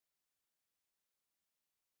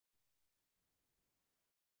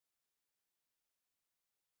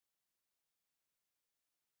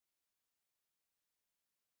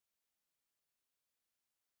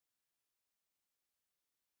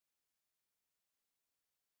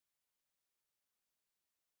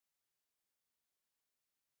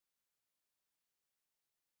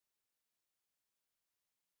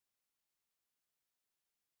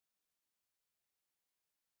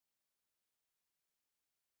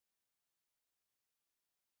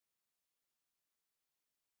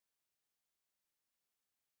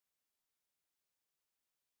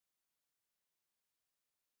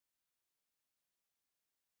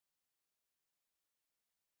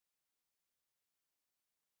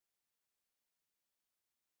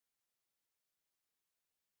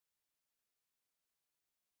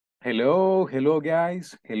Hello, hello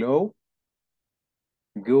guys. Hello.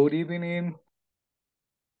 Good evening.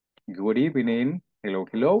 Good evening. Hello,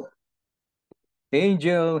 hello.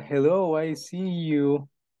 Angel, hello. I see you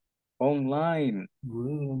online.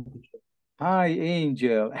 Good evening, teacher. Hi,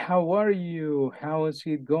 Angel. How are you? How is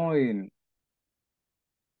it going?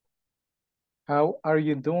 How are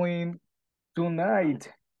you doing tonight?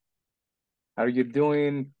 Are you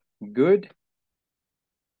doing good?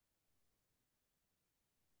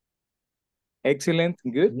 Excellent.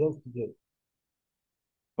 Good. Yes, teacher.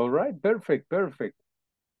 All right. Perfect. Perfect.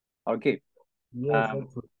 Okay. Yes, Um,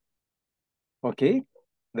 excellent. okay.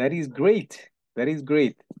 That is great. That is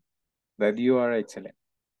great that you are excellent.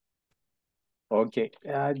 Okay.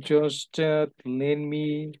 Just let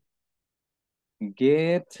me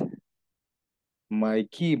get my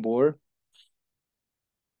keyboard.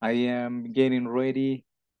 I am getting ready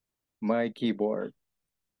my keyboard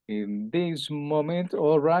in this moment.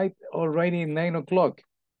 All right, already 9 o'clock.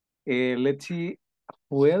 Let's see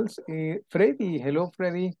who else. Freddy, hello,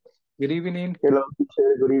 Freddy. Good evening. Hello,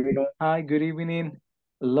 teacher. Good evening. Hi, good evening.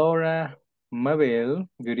 Laura, Mabel,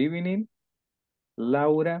 good evening.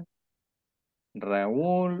 Laura,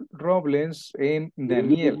 Raúl Robles, and Good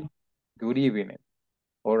Daniel, evening. good evening.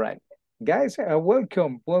 All right, guys,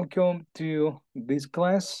 welcome to this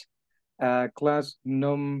class. Class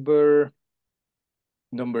number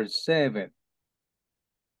 7.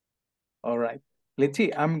 All right, let's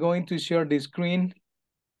see. I'm going to share the screen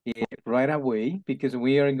right away because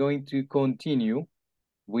we are going to continue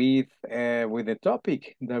with the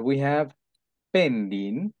topic that we have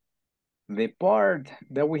pending, the part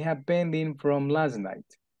that we have pending from last night,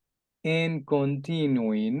 and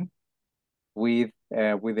continuing with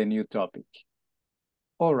a new topic.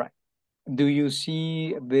 All right. Do you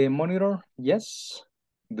see the monitor? Yes.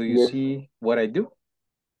 Do you Yes. see what I do?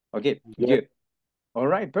 Okay, Yes. good. All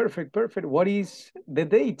right, perfect, perfect. What is the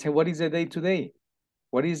date? What is the date today?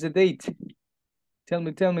 What is the date? Tell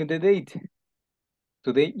me the date.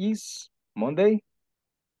 Today is Monday?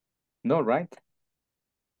 No, right?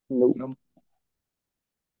 No. No.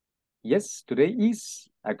 Yes, today is,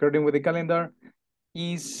 according with the calendar,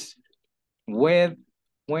 is Wednesday.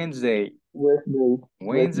 Wednesday. Wednesday.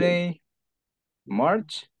 Wednesday,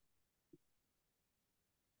 March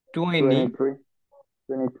 20, 23.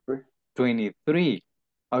 23. 23.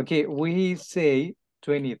 Okay, we say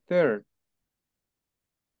 23rd,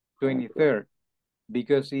 Okay. 23rd,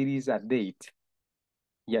 because it is a date.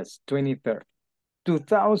 Yes, 23rd,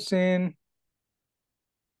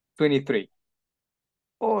 2023.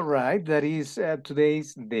 All right, that is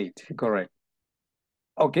today's date, correct.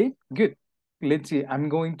 Okay, good. Let's see, I'm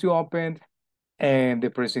going to open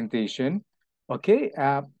the presentation. Okay,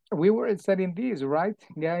 we were studying this, right,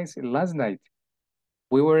 guys, last night.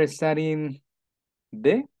 We were studying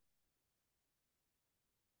the,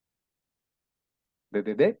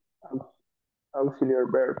 the Auxiliary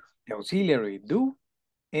verbs. auxiliary do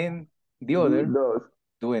and the Do, other does.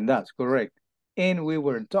 do and does, correct. And we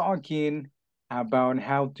were talking about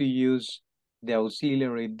how to use the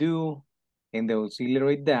auxiliary do and the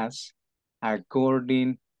auxiliary does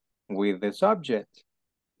according with the subject.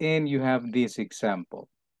 And you have this example.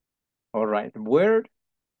 All right, where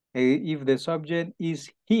if the subject is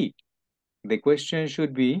he, the question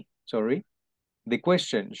should be, sorry, the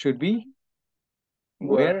question should be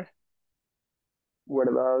Where, where, where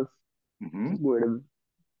does, mhm, where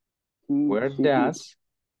he, where she is. does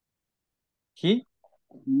he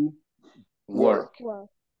He work? work. Well,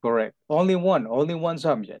 Correct. Only one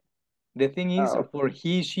subject. The thing is, for Okay.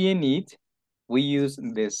 he, she, and it, we use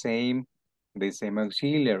the same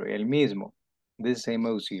auxiliary, el mismo, the same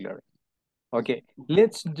auxiliary. Okay,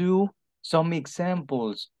 let's do some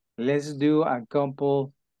examples. Let's do a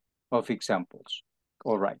couple of examples.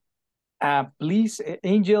 All right. Please,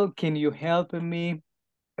 Angel, can you help me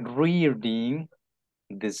reading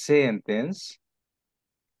the sentence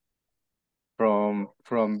from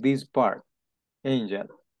this part? Angel,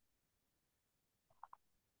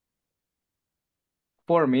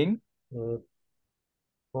 forming. Uh,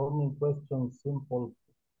 Forming question simple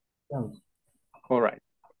tense. All right.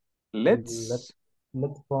 Let Let's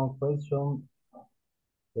let's form question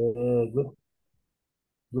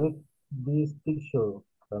with this picture. mhm.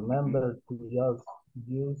 Remember to just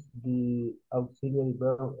use the auxiliary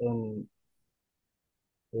verb and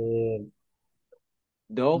uh,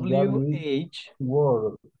 WH WH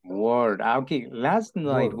word. word. Okay, last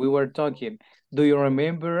night Word. we were talking. Do you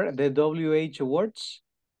remember the WH words?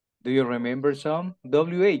 Do you remember some?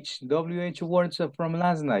 WH words from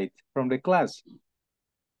last night, from the class.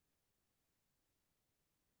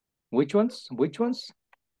 Which ones? Which ones?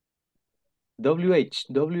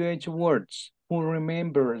 WH words. Who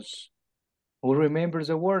remembers? Who remembers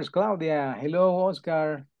the words? Claudia. Hello,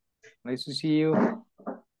 Oscar. Nice to see you.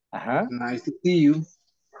 Nice to see you.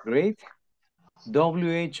 Great.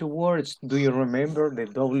 WH words. Do you remember the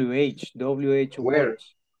WH Where?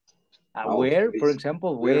 words? Where, for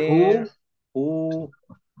example, where, who,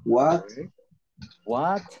 what,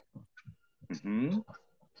 what,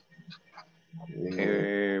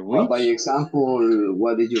 By which, example,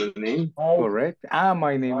 what is your name? correct.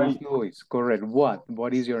 My name is Luis, correct.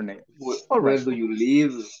 What is your name? All Where right, do you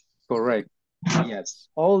live? correct. Yes,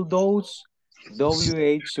 all those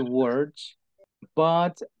WH words,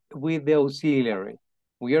 but with the auxiliary.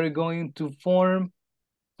 We are going to form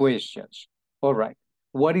questions. All right.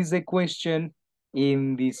 What is the question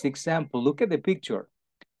in this example? Look at the picture.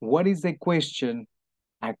 What is the question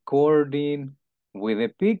according with the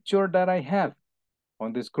picture that I have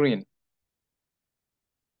on the screen?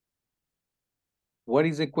 What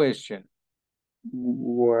is the question?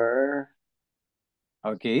 Where?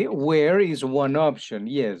 Okay, where is one option?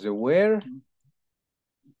 Yes, where?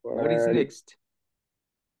 What is next?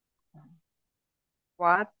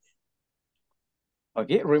 What?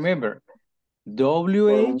 Okay, remember,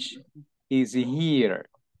 WH is here.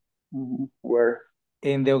 Where?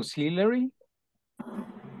 And the auxiliary?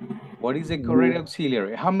 What is the correct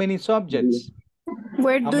auxiliary? How many subjects?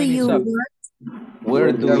 Where How do many you subjects? work?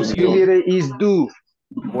 Where do The you? auxiliary is do.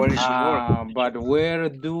 Where is But where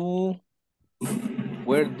do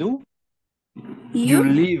you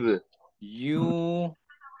live? you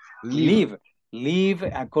live? Live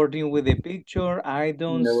according with the picture. I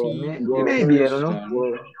don't see the Maybe, I don't know.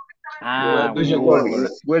 person. Where do you work?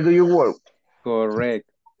 Work. Where do you work? Correct.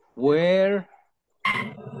 Where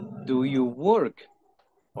do you work?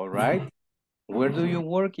 All right. Where do you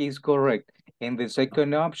work is correct. And the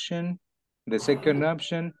second option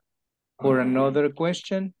for another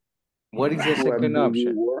question, what is the second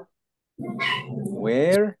option?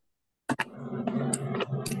 Where?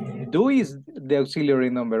 Do is the auxiliary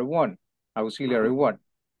number one. Auxiliary one.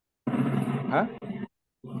 Huh?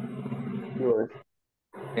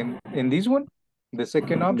 And this one? The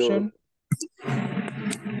second option?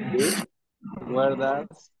 Where does?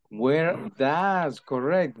 Where does,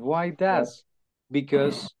 correct. Why does?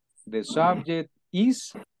 Because the subject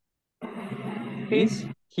is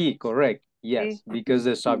he, correct. Yes, because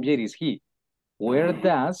the subject is he. Where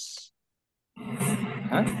does,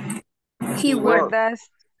 huh? Where does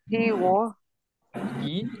he work?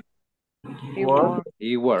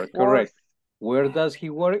 He work, correct. Where does he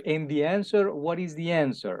work? And the answer, what is the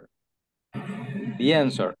answer? The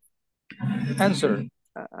answer. Answer.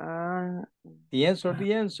 The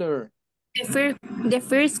answer. The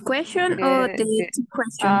first question or the two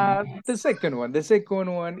question? The second one. The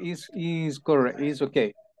second one is correct. Is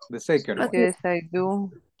okay. The second one. Yes, I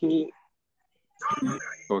do. He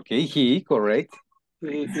Okay, he, correct.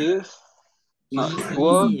 is. He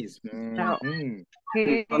is. No.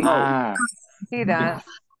 He does.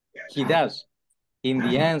 He does. In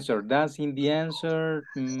the answer. Does in the answer?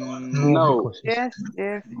 No. Yes.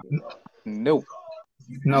 No.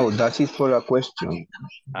 No, that is for a question.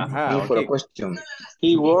 Okay. For a question.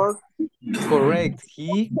 He works. Correct.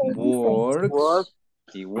 He works.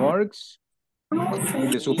 He works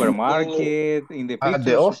in the supermarket, in the pictures. At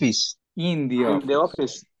the office. In the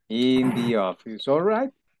office. In the office. All right.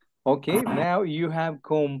 Okay, now you have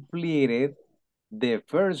completed the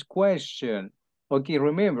first question. Okay,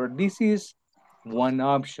 remember, this is one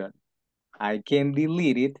option. I can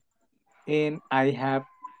delete it and I have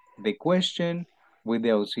the question with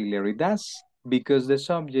the auxiliary does because the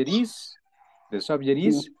subject is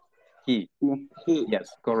he. Yes,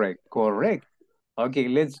 correct. Okay,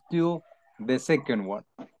 let's do the second one.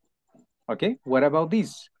 Okay, what about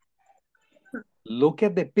this? Look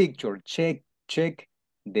at the picture. Check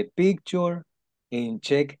the picture and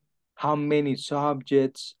check how many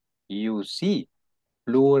subjects you see.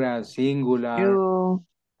 Plural, singular.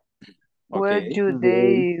 Where Okay. do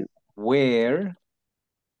they? Where?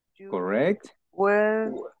 Correct.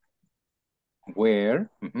 Where?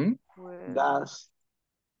 Does.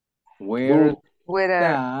 Where Where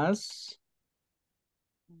does?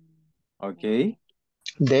 Okay.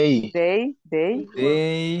 They.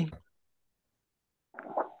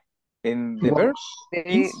 And the verb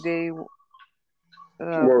is? They work.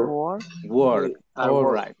 Work. All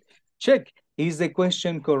right. Check. Is the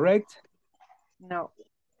question correct? No.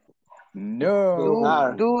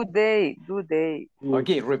 No. Do they?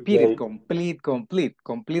 Okay, repeat it. Complete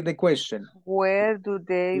the question. Where do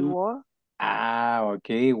they work?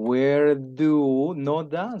 Okay. Where do, no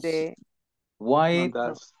does. Why?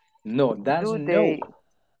 Does. No, does Do no. they?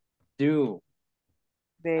 do.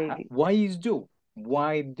 They. Why is do?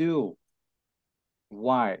 Why do?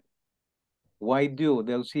 Why? Why do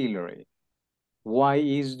the auxiliary? Why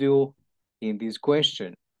is do in this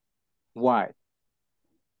question? Why?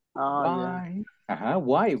 Oh, yeah.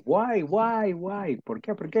 Why? Why? ¿Por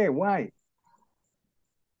qué? ¿Por qué? Why?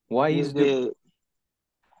 Why is do?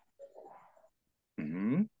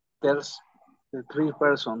 There's the three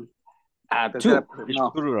person. Two.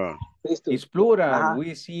 No. Plural. It's plural.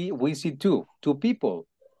 We see two people.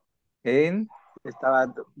 And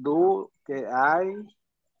estaba do, que I,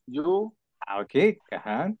 you. Okay.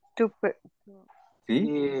 Two. Sí.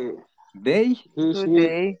 Y They. Do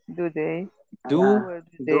they? Do they? Do.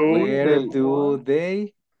 Where do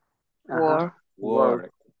they work?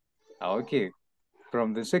 Work. Okay.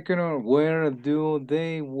 From the second one, where do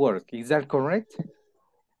they work? Is that correct?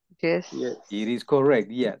 Yes. Yes. It is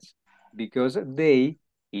correct, yes. Because they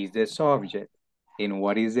is the subject. And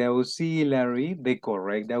what is the auxiliary? The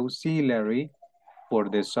correct auxiliary for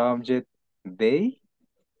the subject they?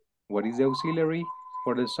 What is the auxiliary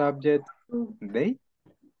for the subject they?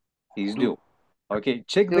 Is do. Okay,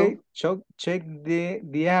 check Do. the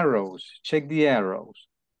arrows. Check the arrows.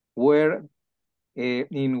 Where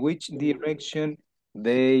in which direction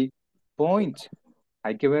they point.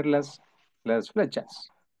 Hay que ver las flechas.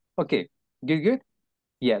 Okay, good.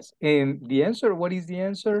 Yes, and the answer, what is the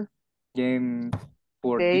answer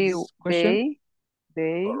for this question?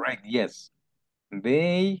 They. Correct, yes.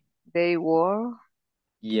 They Work.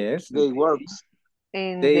 Yes. They works.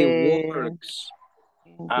 In They the. works.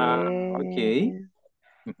 In the. Okay.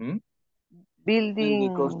 Building. In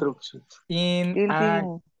the construction. In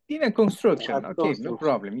a construction. Okay, no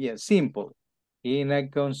problem. Yes, simple. In a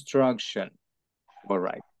construction. All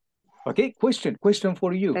right. Okay, question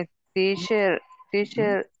for you. Teacher,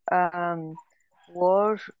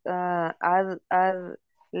 works as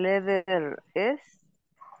letter S?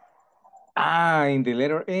 In the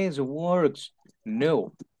letter S, works.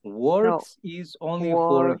 No, works is only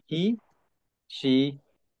for he, she,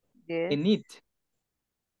 yes. and it.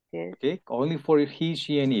 Yes. Okay, only for he,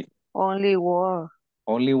 she, and it. Only work.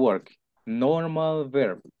 Only work. Normal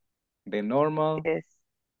verb. The normal. Yes.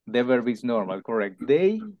 The verb is normal, correct.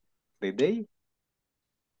 They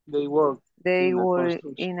work. They were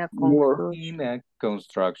in a construction. In a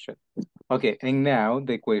construction. Okay, and now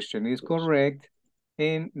the question is correct,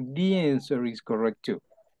 and the answer is correct too.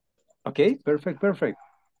 Okay, perfect.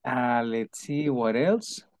 Let's see what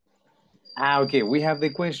else. Okay, we have the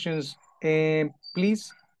questions.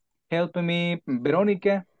 Please help me,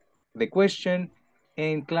 Veronica, the question,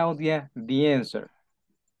 and Claudia, the answer.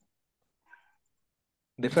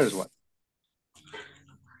 The first one.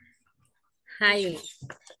 Hi.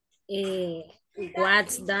 What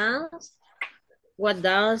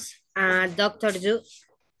does a doctor do?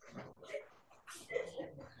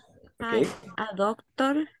 Okay. A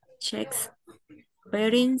doctor checks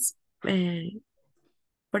parents'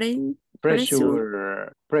 Pressure.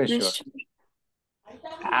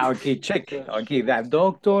 Okay, check. Okay, that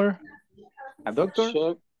doctor. A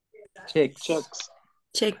doctor checks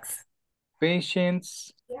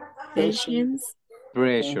patients'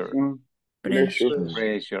 pressure.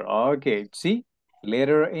 Okay, see,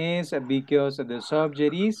 letter is because the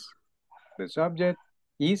subject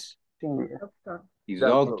is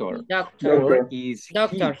doctor. Or is he?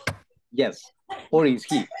 Yes, or is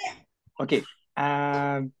he? Okay,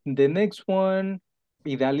 the next one,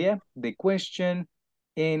 Idalia, the question,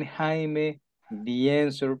 and Jaime, the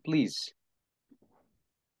answer, please.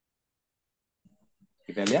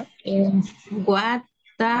 Idalia? What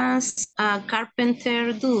does a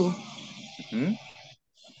carpenter do?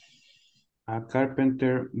 A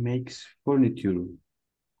carpenter makes furniture.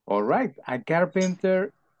 All right, a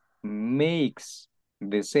carpenter makes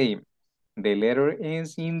the same. The letter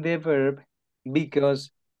ends in the verb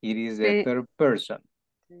because it is the third person.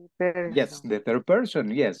 Yes, the third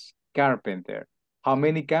person, yes, carpenter. How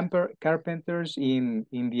many carpenters in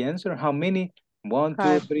the answer? How many? 1,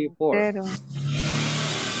 2, 3, 4.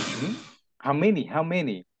 How many? How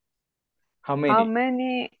many?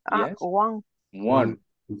 Yes. One.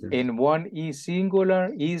 And one is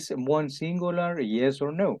singular. Is one singular? Yes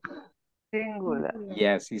or no? Singular.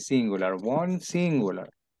 Yes, it's singular. One singular.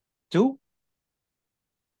 Two?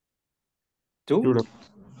 Plural.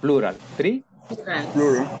 Three?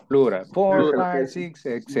 Plural. 4, 5, 6,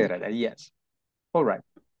 etc. Yes. All right.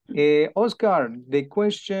 Oscar, the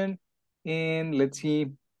question, and let's see,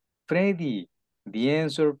 Freddy, the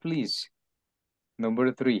answer, please.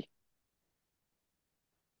 Number 3.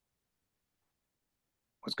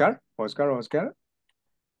 Oscar?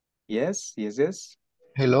 Yes.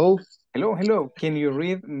 Hello. Hello, hello. Can you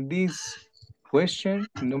read this question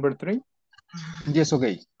number 3? Yes,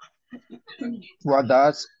 okay. What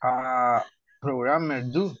does a programmer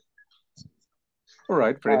do? All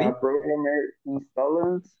right, Freddy. Programmer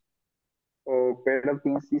installs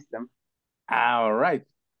operating system. All right.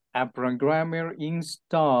 A programmer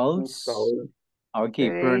installs. Okay,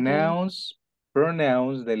 Operating.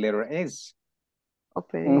 pronounce the letter S.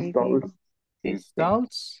 Operating. System.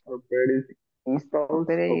 Installs Operating.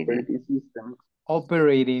 System.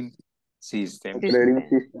 operating systems.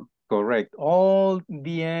 System. Correct. All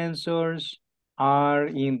the answers are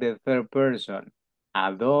in the third person.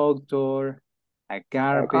 A doctor, a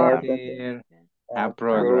carpenter, a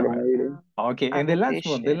programmer. Okay, and the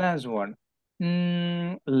last one.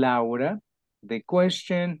 Laura, the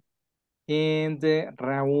question, and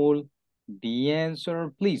Raul, the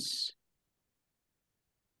answer, please.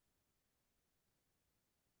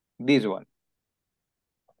 This one.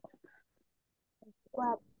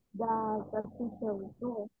 What does the teacher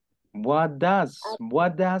do? What does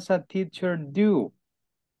a teacher do?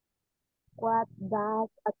 What does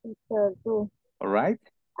a teacher do? All right.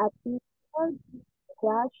 A teacher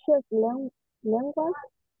teaches language.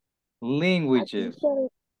 Languages. A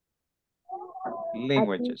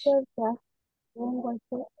Languages. teacher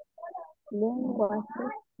teaches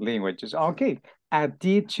Languages. Okay. A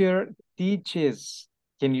teacher teaches.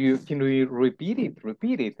 Can we repeat it?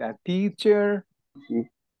 Repeat it. A teacher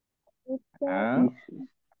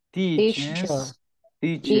teaches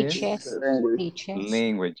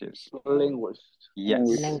languages. Language. Yes.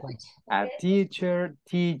 A teacher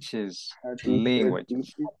teaches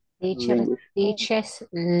languages. Teaches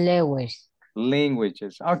language.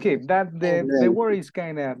 Languages. Okay, that the word is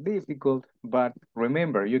kind of difficult, but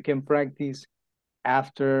remember, you can practice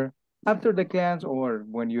after the class or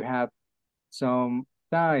when you have some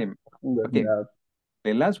time. Okay,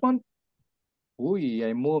 the last one. Uy,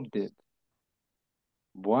 I moved it.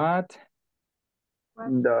 What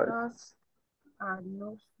Does a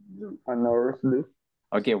nurse do? a nurse do?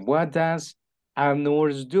 Okay, what does a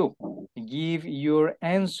nurse do? Give your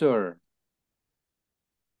answer.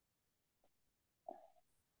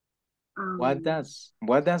 What does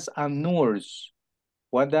a nurse?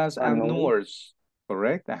 What does a nurse?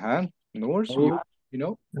 Correct? Nurse, you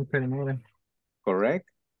know? Enfermera. Correct?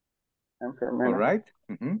 Enfermera. All right.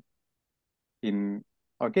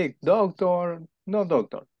 Okay, doctor, no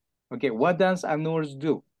doctor. Okay, what does a nurse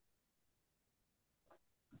do?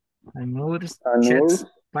 A nurse checks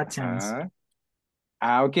patients.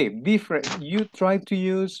 Okay, different. You try to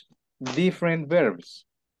use different verbs,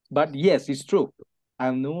 but yes, it's true.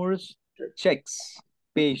 A nurse checks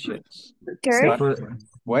patients. But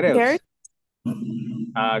what else?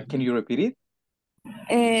 Can you repeat it?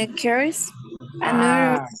 Cares.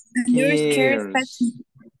 Cares.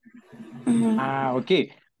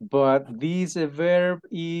 Okay, but this verb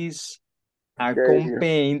is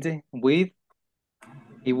accompanied with,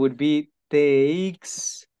 it would be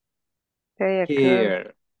takes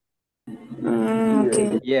care.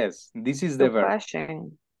 Okay. Yes, this is the verb.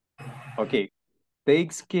 Passion. Okay,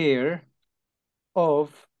 takes care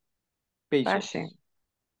of patients. Passion.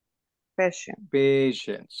 Passion.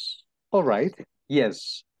 Patients. All right.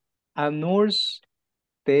 Yes. A nurse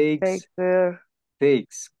takes care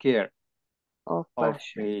of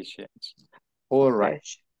patients. All right.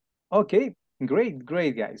 Passion. Okay. Great,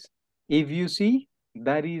 guys. If you see,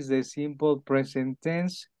 that is the simple present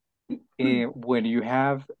tense when you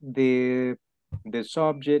have the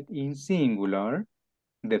subject in singular,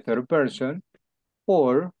 the third person,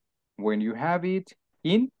 or when you have it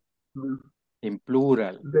in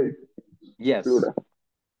plural. Yes.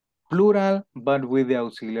 Plural, but with the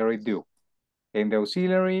auxiliary do. And the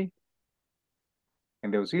auxiliary?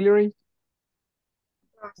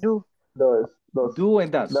 Do. Do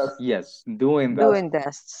and does. Yes, do and does. Do and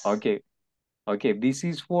does. Okay. Okay, this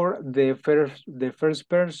is for the first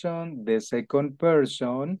person, the second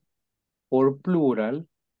person, or plural,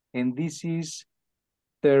 and this is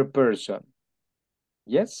third person.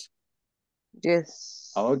 Yes?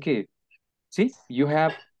 Yes. Okay. See, you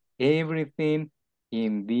have everything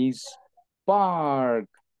in this part.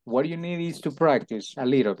 What you need is to practice a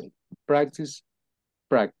little bit. Practice.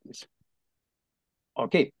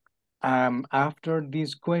 Okay. After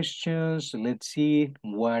these questions, let's see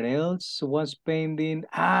what else was pending.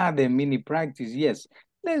 The mini practice. Yes,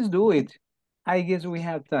 let's do it. I guess we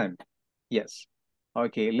have time. Yes.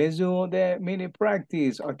 Okay, let's do the mini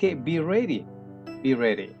practice. Okay, be ready. Be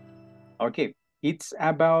ready. Okay, it's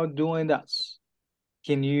about doing this.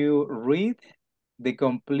 Can you read the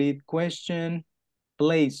complete question,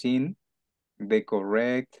 placing the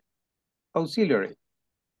correct auxiliary?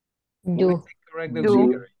 Do. Correct Do.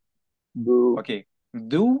 auxiliary. Do. Okay.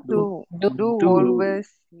 Do. Do always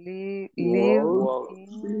live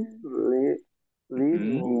Live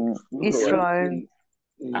Mhm. in Israel.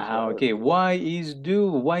 Okay. Why is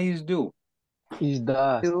do? Why is do? Is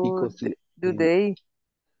that because Do they?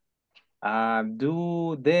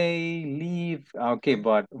 Do they live? Okay,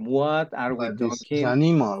 but what are we but this is talking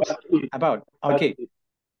animals. about? Okay.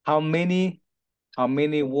 How many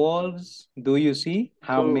wolves do you see?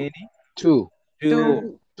 How many? Two.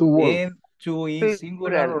 Two. Two wolves. And two is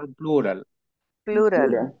singular Plural. or plural?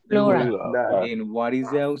 Plural. Plural. And what is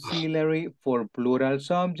the auxiliary for plural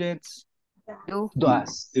subjects? Do.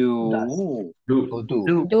 Does. Do. Or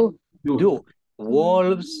do. Do. Do.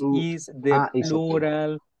 Wolves is the It's okay.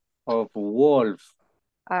 plural of wolf.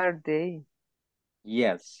 Are they?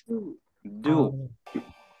 Yes. Do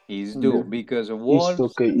is do because It's wolves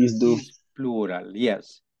okay. It's do. is plural.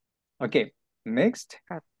 Yes. Okay. Next.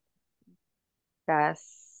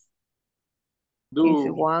 Does.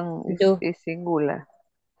 Is one Do. is singular.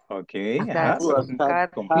 Okay. Does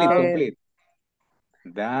Complete.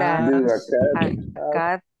 Does That's a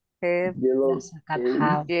cat have Does a cat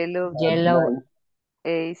have yellow yellow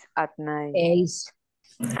eyes at night? eyes?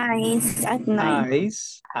 Eyes at night.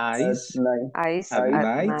 eyes Eyes at at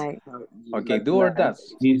night. night. Okay. Do or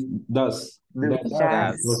does? Does.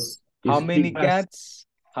 Does. How many cats?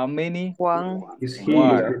 How many? One.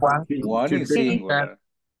 One. One is He. singular.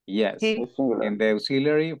 Yes. He And the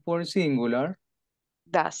auxiliary for singular,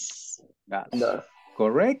 does. does.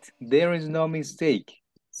 Correct? There is no mistake.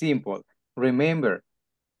 Simple. Remember,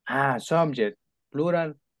 subject,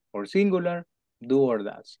 plural or singular, do or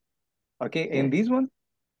does. Okay, and this one?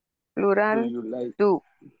 Plural. Do.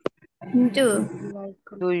 Do.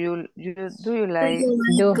 Do you Do like you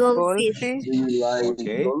like Do. goldfish? goldfish?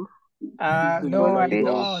 Okay. No, I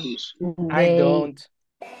Goldfish. don't.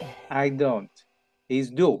 They. I don't. It's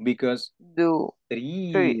do because Do.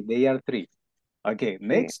 three. They are three. Okay,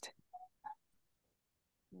 next.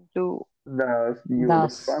 Do. Does.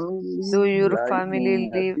 Do your family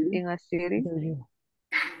live in a city? Do you?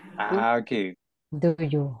 Okay. Do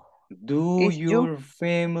you? Do Is you? your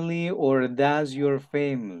family or does your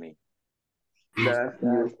family? Does.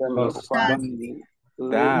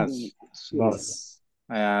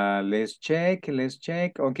 Let's check.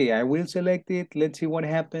 Okay, I will select it. Let's see what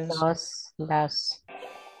happens. Does.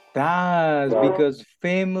 Does, because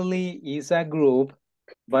family is a group,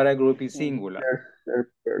 but a group is singular.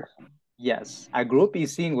 Yes, a group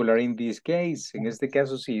is singular in this case. En este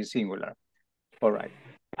caso, sí is singular. All right.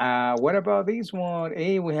 What about this one?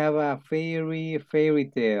 Hey, we have a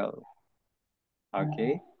fairy tale.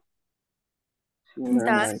 Okay.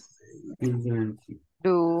 Does. Do.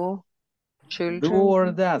 Do Children.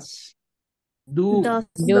 or does? Does Do.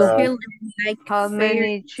 children like How fairy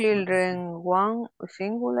many children? One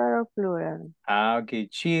singular or plural? Okay,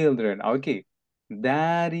 children. Okay,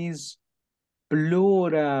 that is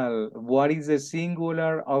plural. What is the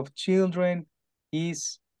singular of children?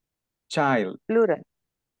 Is child. Plural.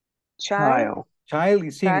 Child. Child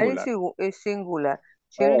is singular. Is singular.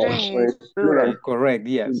 Children is plural. Correct,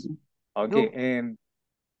 yes. Okay, and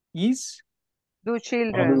is? Do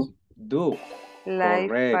children Do. like Correct,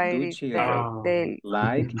 do fairy children. tale?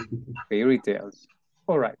 Like fairy tales.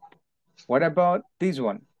 All right. What about this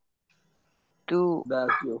one? Do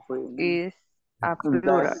is a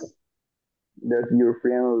plural. Does your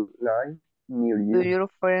friend live near Do you? your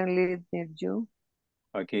friend live near you?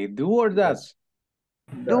 Okay, do or does?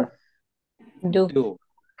 Do. Do.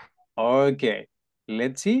 Okay,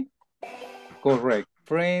 let's see. Correct.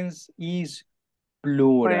 Friends is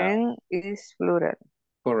plural. Friend is plural.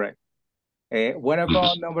 Correct. What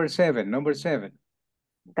about number 7? Number 7.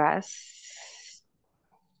 Does.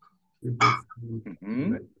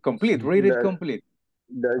 Complete. Read it complete.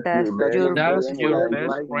 Does your best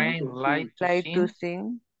friend like like to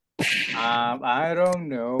sing? I don't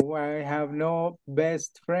know. I have no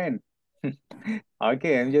best friend.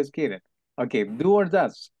 Okay, I'm just kidding. Okay, do or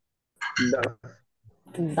does?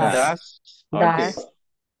 Does. Okay. Is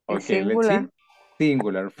Okay, let's see. singular.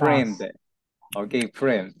 Singular, friend. Okay,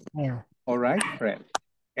 friend. Yeah. All right, friend.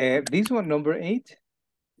 This one, number 8.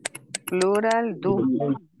 Plural.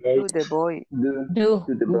 Do. Do the boy Do.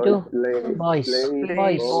 Boys.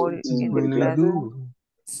 play ball in the classroom?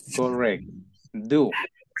 Correct. Do.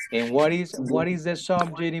 And what is the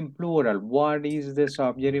subject in plural? What is the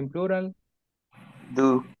subject in plural?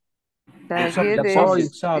 Do. The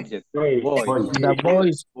Subject.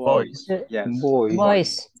 Boys. Boys. Yes.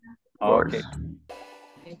 Boys. Okay.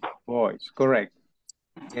 Boys. Correct.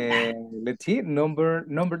 Let's see. Number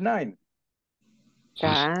 9.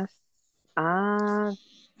 Does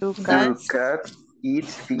Do Do cats. cats eat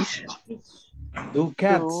fish? Do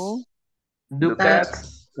cats. Do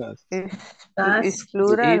cats Is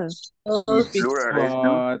plural. is plural, is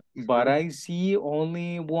do? But I see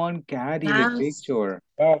only one cat in the Cats. picture.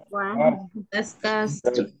 That's cats.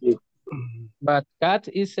 But cat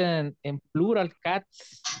is in plural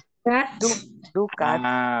cats. Cats. Do cats.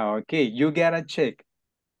 Ah, okay. You gotta check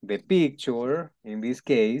the picture in this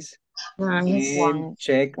case Nice. and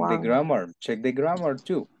check the One. grammar. Check the grammar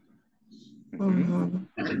too. Mhm.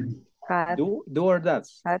 Cat. Do or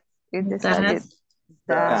does? Cat is decided.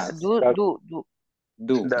 Does. Do.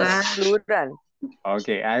 Does. Plural.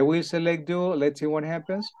 Okay, I will select do. Let's see what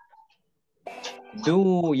happens.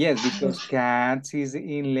 Do, yes, because cats is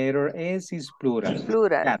in letter S is plural.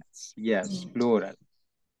 Plural. Cats, yes, plural.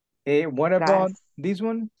 What about this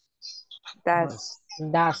one? Does.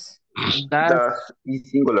 Das. Does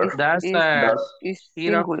is singular. That's Is Does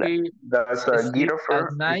singular. does a Sleep giraffe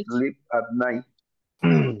at night. sleep at night?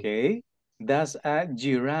 Okay. Does a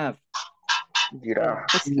giraffe Giraffe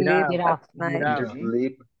Sleep Giraffe. at night.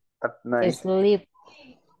 sleep at night. Sleep.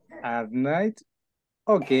 at night?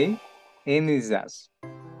 Okay. And is does.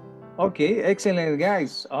 Okay, excellent,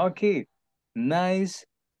 guys. Okay, nice.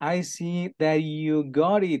 I see that you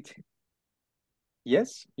got it.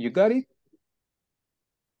 Yes, you got it?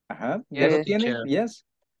 ¿Ya lo Yes. tienen? Yes.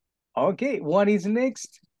 Okay, what is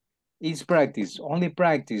next? Is practice, only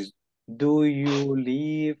practice. Do you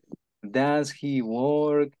live? Does he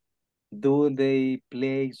work? Do they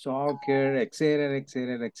play soccer? Etc.,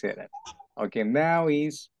 etc., etc. Okay, now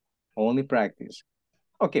is only practice.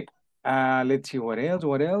 Okay, let's see what else,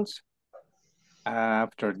 what else?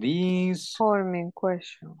 After this, Forming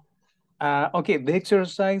question. okay, the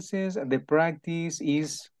exercises, the practice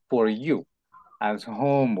is for you as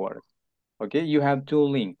homework. Okay, you have 2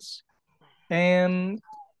 links. And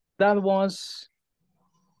that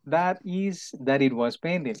it was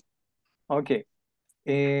pending. Okay,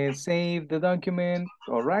 save the document,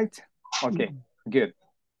 all right? Okay, good.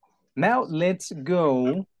 Now let's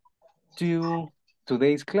go to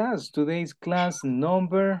today's class. Today's class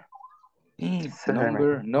number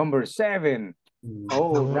 7.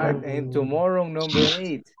 Oh, right, and tomorrow number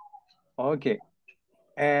 8. Okay,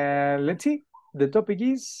 let's see. The topic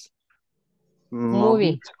is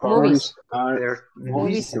Movies. Movies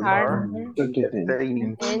Movies are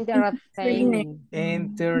entertaining. entertaining.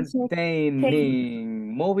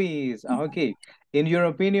 entertaining. Movies. Okay. In your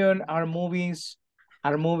opinion, are movies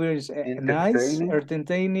nice, Entertaining.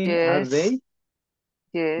 entertaining? Are they?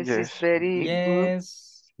 Yes, it's very good.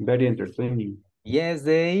 Yes. Very entertaining. Yes,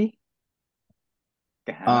 they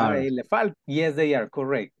Are. le falta. Yes, they are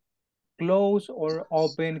correct. Close or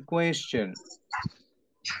open question.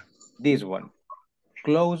 This one.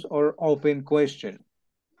 Close or open question.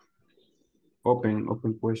 Open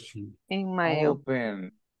question. In my opinion.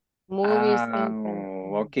 Open. Movies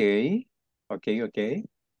Okay. Okay.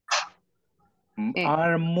 In-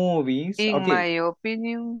 Are movies. In Okay. my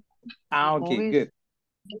opinion, Okay, movies- good.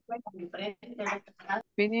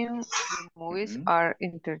 movies Mhm. are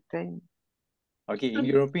entertaining. Okay, in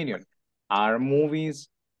your opinion, are movies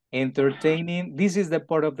entertaining? This is the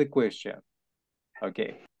part of the question.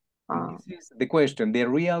 Okay. This is the question. The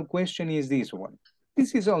real question is this one.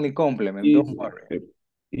 This is only complement, don't worry.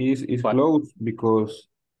 Is But- close because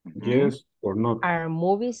Mhm. yes or not. Are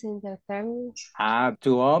movies entertaining?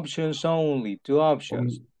 2 options only, 2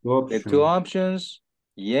 options. The 2 options,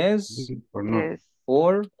 yes or not. Yes.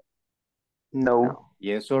 or No.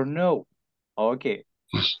 yes or no. Okay.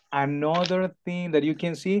 Another thing that you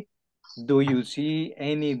can see, do you see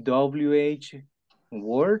any WH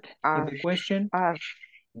word in the question? Are.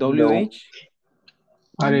 WH?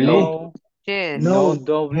 No. Yes. No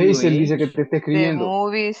WH. te está The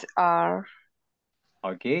movies are.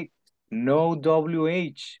 Okay. No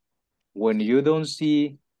WH. When you don't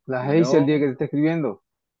see La Hazel que te está escribiendo.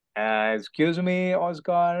 excuse me,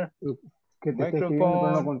 Oscar. Que te está escribiendo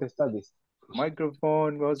pero no contestaste.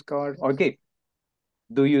 Microphone, Oscar. Okay.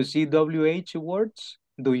 Do you see WH words?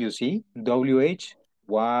 Do you see WH?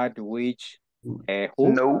 What, which, who?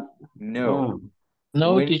 No. No.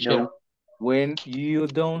 No, When, teacher. when you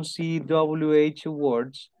don't see WH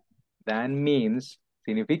words, that means,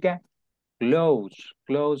 significa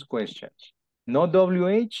close questions. No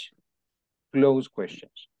WH, close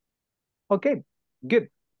questions. Okay, good.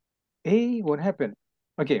 Hey, what happened?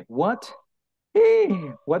 Okay, what?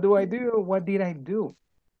 Hey, what do I do? What did I do?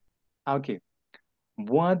 Okay,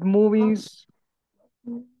 what movies?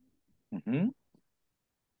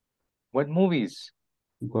 What movies?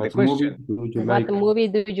 What question. movie do you What like? movie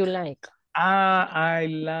do you like?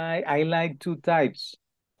 I like 2 types.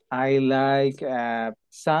 I like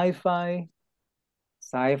sci-fi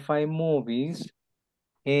movies,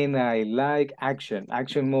 and I like action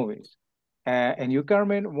movies. And you,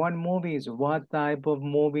 Carmen, what type of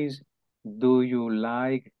movies do you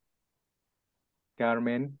like,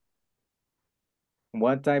 Carmen?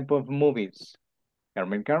 What type of movies?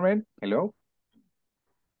 Carmen, hello?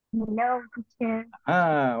 Hello, teacher.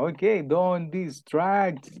 Okay, don't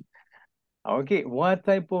distract. Okay, what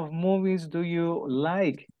type of movies do you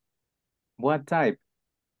like? What type?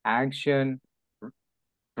 Action,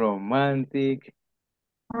 romantic,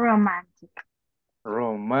 Romantic.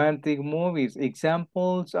 romantic movies.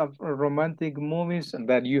 Examples of romantic movies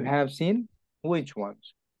that you have seen? Which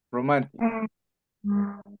ones? Romantic. Mm,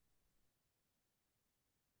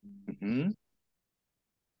 Mhm.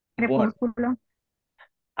 What? Crepúsculo.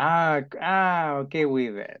 Okay,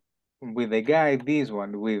 with the guy, this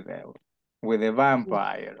one with the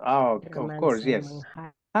vampire. Oh, of course, yes.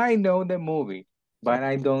 I know the movie, but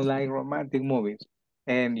I don't like romantic movies.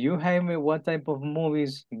 And you, Jaime, what type of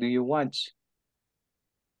movies do you watch?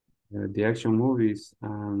 The action movies.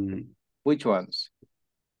 Which ones?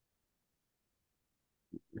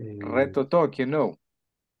 Reto Tokyo, no.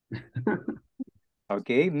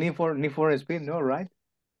 Okay, Need for Speed, no, right?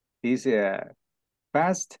 It's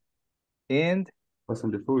Fast and Fast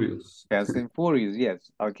and the Furious. Fast and Furious, yes.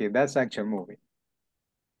 Okay, that's action movie.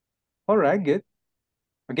 All right, good.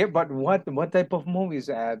 Okay, but what type of movies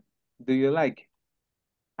do you like?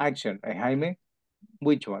 Action, Jaime?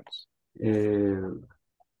 Which ones?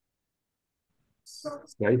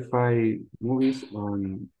 Sci-fi movies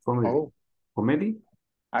on comedy. Oh. Comedy?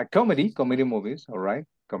 Comedy movies, all right,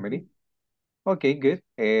 comedy. Okay, good.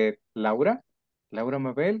 Laura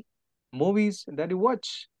Mabel, movies that you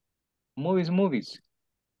watch? Movies. I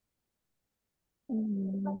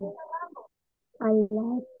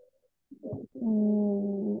like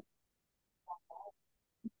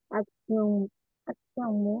action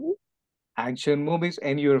movies. Action movies,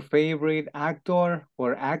 and your favorite actor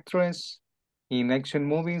or actress in action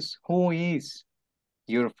movies? Who is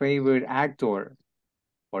your favorite actor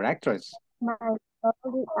or actress? My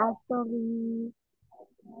favorite actor is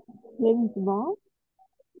James Bond.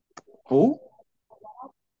 Who?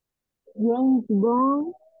 James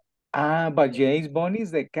Bond. But James Bond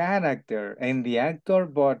is the character and the actor,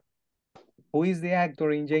 but who is the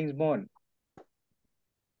actor in James Bond?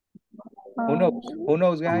 Who knows? Who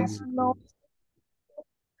knows, guys? No.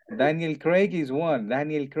 Daniel Craig is one.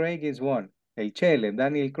 El Chele,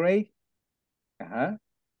 Daniel Craig.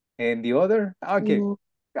 And the other? Okay.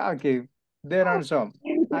 Okay. There are some.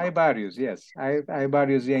 Hay varios, yes. Hay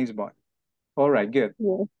varios James Bond. All right, good.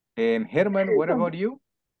 Yes. And Herman, what about you?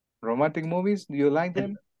 Romantic movies, do you like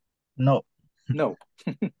them? No, No.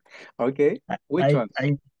 Okay. Which ones?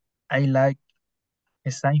 I like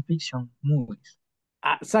science fiction movies.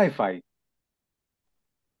 Sci-fi.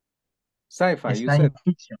 Sci-fi, you said. Science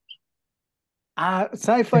fiction.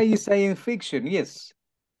 Sci-fi is science fiction, yes.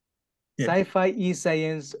 Yes. Sci-fi is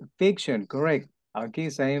science fiction, correct. Okay,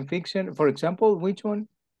 science fiction. For example, which one?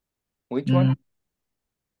 Which one?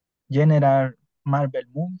 General Marvel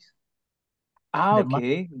movies.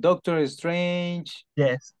 Okay. Doctor Strange.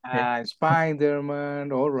 Yes.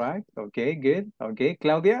 Spider-Man. All right. Okay, good. Okay,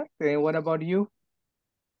 Claudia, what about you?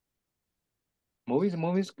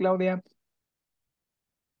 Movies, Claudia?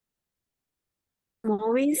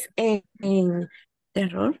 Movies en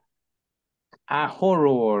terror.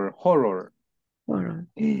 Horror. Horror.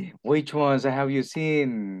 Which ones have you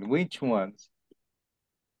seen? Which ones?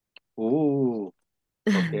 Ooh,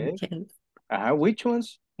 okay. Yes. Which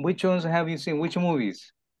ones? Which ones have you seen? Which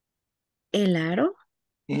movies? El Aro.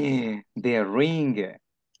 The Ring.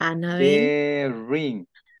 Annabelle. The Ring.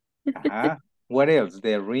 What else?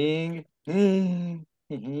 The Ring.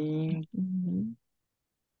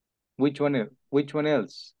 Which one else? Which one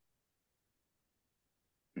else?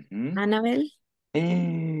 Annabelle.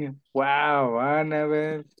 Wow,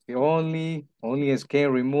 Annabelle. The only a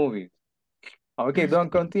scary movie. Okay, don't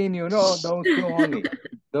continue. No, those two only.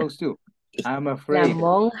 Those two. I'm La afraid.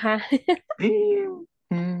 monja.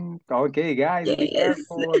 Okay, guys, be Yes.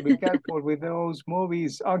 careful with those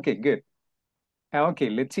movies. Okay, good. Okay,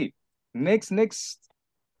 let's see. Next.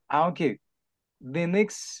 Okay, the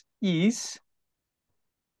next is,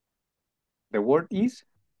 the word is?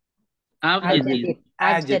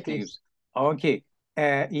 Adjectives. Okay,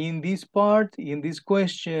 in this part, in this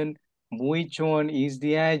question, which one is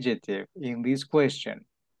the adjective in this question?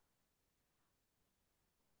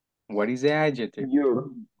 What is the adjective? Your.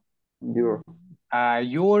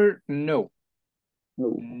 Your, no.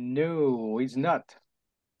 No. No, it's not.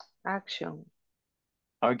 Action.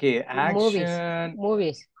 Okay, Movies. action.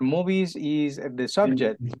 Movies. Movies is the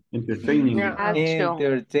subject. Entertaining. No, action.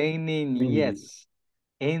 Entertaining, yes.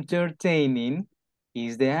 Entertaining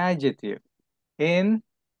is the adjective. And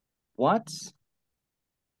what's?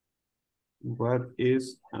 What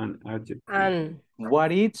is an adjective? And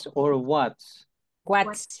What is or what's?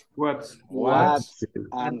 what's? What's What's an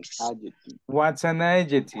adjective? What's an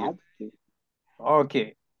adjective?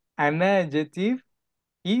 Okay. An adjective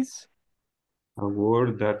is a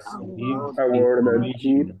word that gives A word that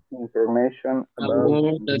gives information? information A about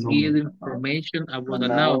word that No. gives information about a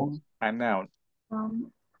noun. noun. a noun.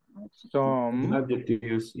 Um, Some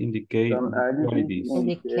Adjectives indicate Some the adjectives qualities.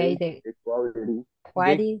 Indicate indicate the quality the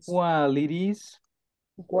qualities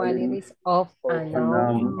qualities of of a a noun.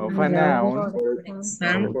 noun. of a noun. For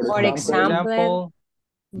For example, Example,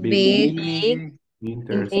 Big, big,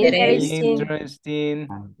 interesting, interesting, interesting,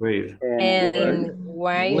 and rare. and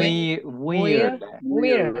weird, weird,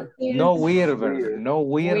 no weird, Weird. no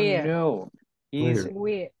weird, Weird. no. Is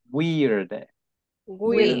Weird. weird, weird,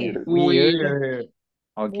 weird, weird.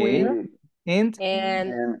 Okay, weird, and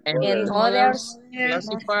and And others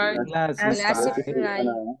Classify classify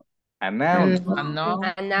a noun. a noun. a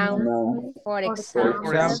noun. noun. For For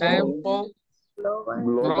example, example, Global,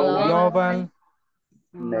 global,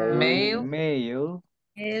 male, male.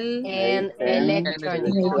 and and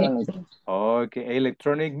electronic. electronic. Okay,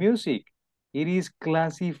 electronic music. It is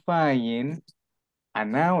classifying a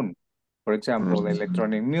noun. For example,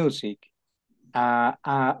 electronic music.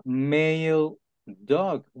 A male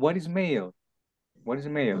dog. What is male? What is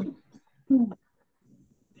male?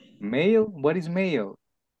 Male? What is male?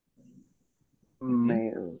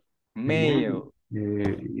 Male. Male.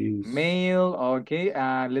 Is Male. Okay.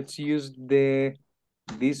 Let's use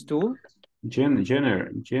this tool.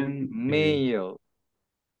 Male.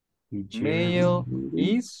 Male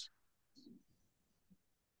is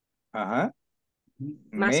male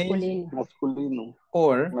Masculine. Masculino.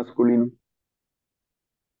 or Masculino.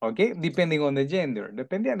 okay, depending on the gender,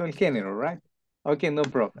 dependiendo del género, right? Okay, no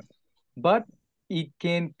problem. But it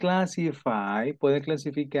can classify, puede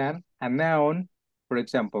clasificar a noun, for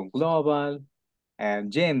example, global,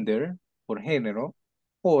 gender, por género,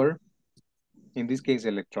 or in this case,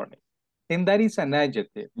 electronic. And that is an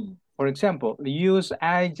adjective. For example, use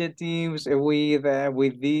adjectives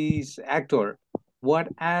with this actor. What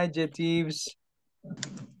adjectives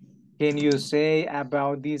can you say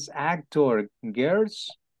about this actor, girls?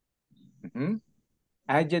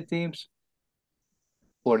 Adjectives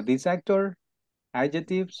for this actor,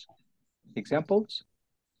 adjectives, examples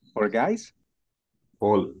for guys.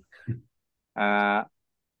 bold.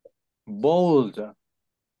 Bold.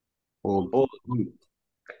 Bold.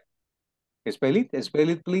 Spell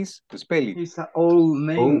it, please. Spell it. It's an old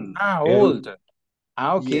name. Old.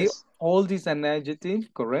 Okay. Yes. Old is an adjective,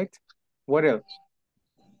 correct? What else?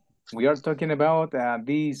 We are talking about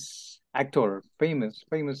this actor, famous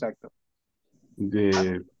actor.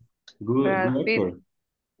 The good actor.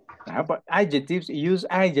 But adjectives, use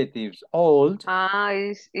adjectives. Old.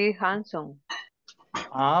 Is handsome.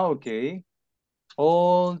 Okay.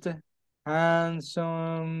 Old,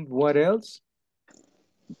 handsome, what else?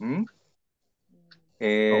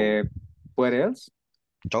 What else?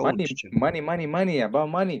 Tall, Money, about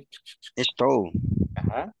money. It's tall.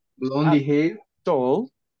 Blondie hair. Tall,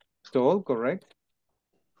 correct.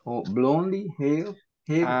 Oh, blondie hair.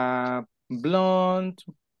 Blonde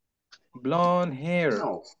hair.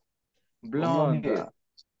 No. Blonde. hair.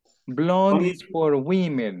 Blonde Funny. is for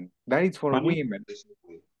women. That is for Funny. women.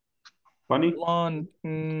 Funny. Blonde.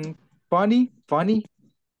 Funny.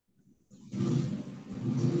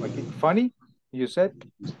 Okay, funny, you said?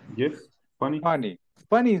 Yes. Funny. Funny.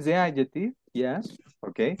 Funny is the adjective. Yes.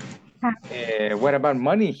 Okay. What about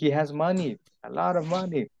money? He has money. A lot of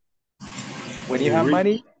money. When you have Rich.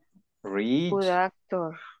 money, rich. Good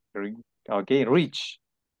actor. Okay, rich.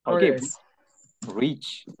 Okay,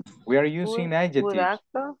 rich. We are using adjectives. Good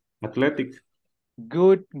actor. Athletic.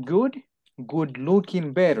 Good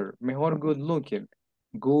looking, better. Mejor good looking.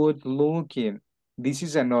 Good looking. This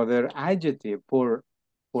is another adjective for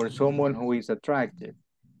someone who is attractive.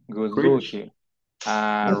 Good looking.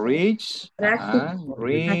 Rich,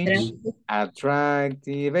 rich,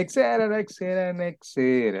 attractive, etc.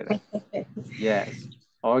 Yes.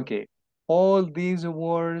 Okay. All these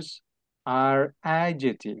words are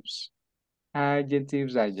adjectives.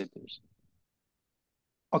 Adjectives.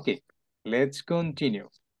 Okay. Let's continue.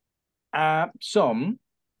 Some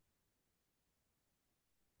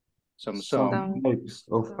types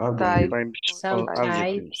of adjectives. Some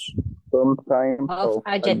types Sometimes of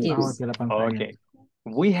adjectives. Okay.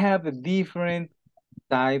 We have different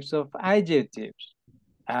types of adjectives.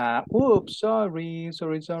 Oops, sorry,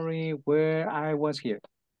 where I was here.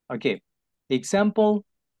 Okay, example,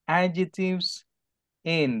 adjectives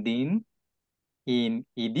ending in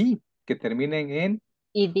ed, que terminen en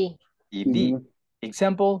ED. ed.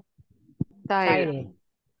 Example, Tired.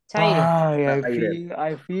 Tired.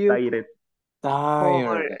 I feel Tired.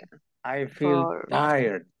 tired. I feel For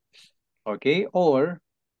tired. Okay, or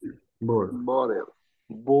Bored.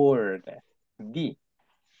 bored. D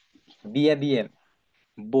at the end.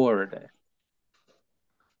 Bored.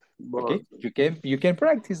 Okay, you can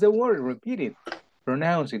practice the word, repeat it,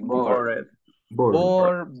 pronounce it. Bored.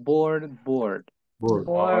 Bored.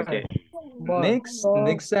 Okay.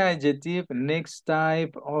 Next adjective, next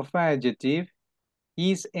type of adjective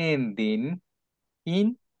is ending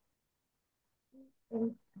in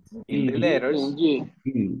the letters ing.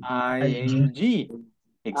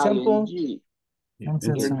 Example,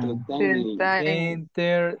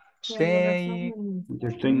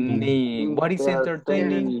 entertaining. What is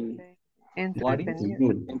entertaining? What is?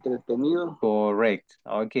 Entretenido. Correct.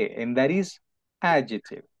 Okay, and that is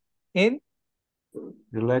adjective. In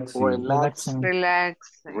Relaxing.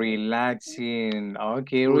 relaxing.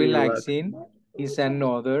 Okay, relaxing is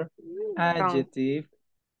another adjective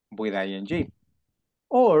with ing.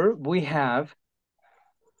 Or we have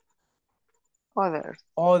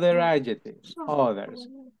other adjectives, others.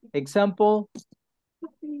 Example,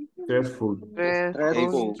 Stressful.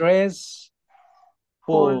 stressful.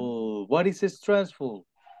 What is stressful?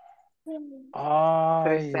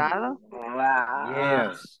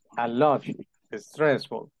 Yes, a lot.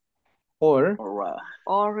 Stressful. Or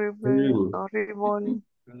horrible.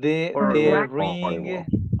 the ring.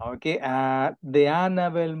 Okay, the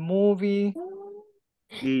Annabelle movie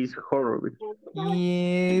Is horrible.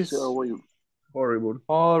 is Horrible.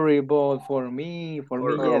 horrible for me. Yes.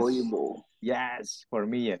 Horrible. Yes, for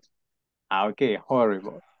me, yes. Okay,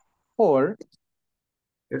 horrible. Or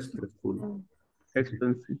Stressful.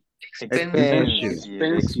 Expensive.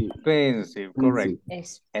 expensive, correct.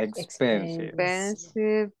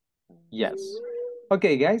 Expensive. Yes.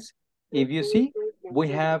 Okay, guys, if you see, we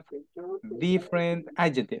have different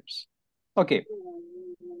adjectives. Okay,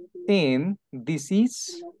 and this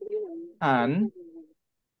is an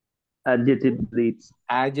adjective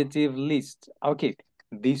list. Okay,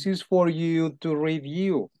 this is for you to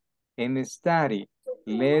review and study.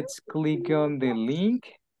 Let's click on the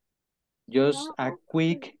link. Just a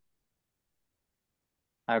quick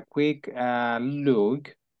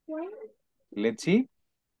look. Let's see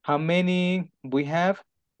how many we have.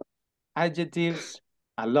 Adjectives,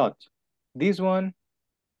 a lot. This one,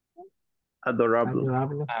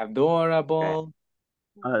 Adorable. adorable,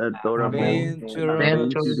 adventurous,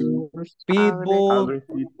 Adventurous.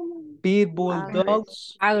 pitbull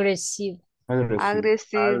dogs. Aggressive.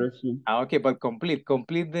 Okay, but complete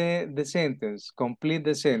the sentence. Complete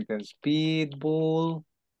the sentence. Pitbull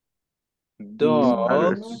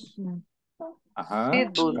dogs.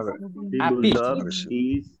 Pitbull dog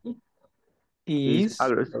is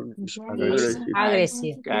aggressive.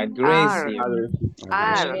 Aggressive.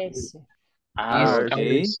 Aggressive.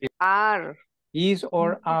 Okay. Is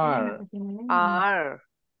or are?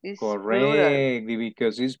 Correct,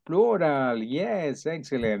 because it's plural. Yes,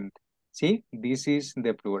 excellent. See, this is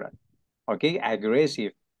the plural. Okay,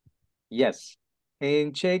 aggressive. Yes.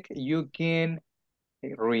 And check, you can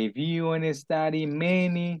review and study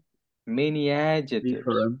many adjectives.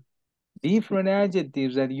 Different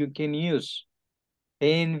adjectives that you can use.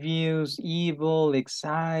 Envious, evil,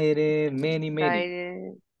 excited, many.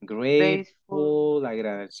 Grateful,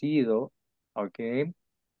 agradecido. Okay.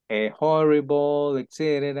 Horrible,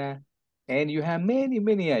 etc. And you have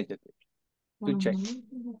many adjectives to check.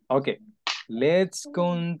 Okay, let's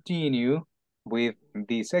continue with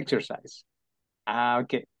this exercise.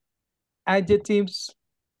 Okay, adjectives.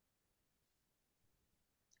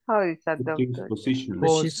 Position.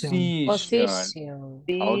 Okay,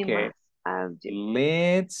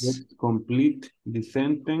 let's complete the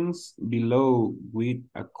sentence below with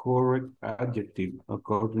a correct adjective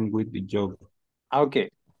according with the job. Okay,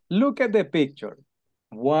 look at the picture.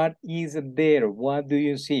 What is there? What do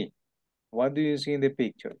you see? What do you see in the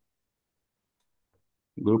picture?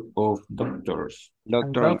 Group of doctors.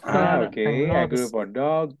 Okay, a group of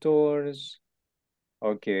doctors.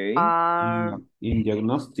 Okay. In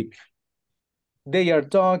diagnostic. They are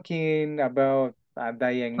talking about a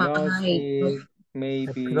diagnosis,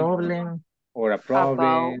 maybe, or a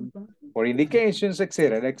problem, or indications,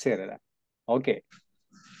 etc. Okay.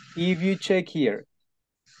 If you check here,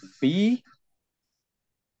 B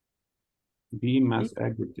más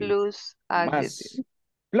adjective. Más.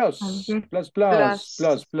 Plus.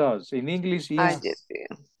 In English is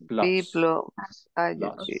Adjective. Be plus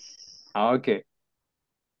adjective. Okay.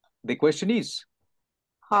 The question is,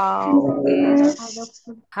 How is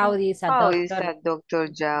a a doctor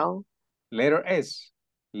job? letter S.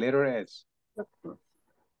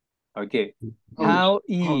 Okay. How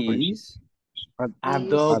is a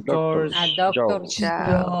doctor's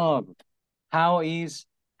job? How is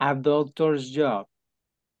a doctor's job?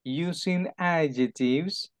 Using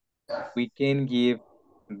adjectives, we can give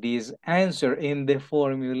this answer, and the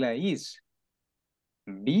formula is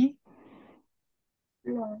be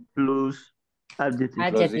plus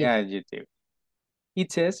adjective. Plus the adjective.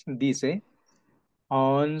 It says, dice,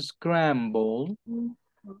 unscramble.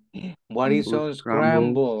 What is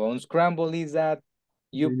unscramble? Unscramble is that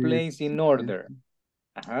you place in order.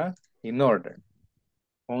 In order.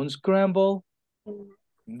 Unscramble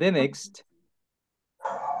the next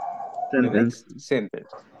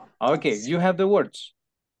sentence. Okay, you have the words.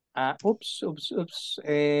 Oops.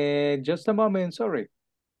 Just a moment, sorry.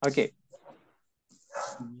 Okay.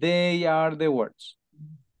 They are the words.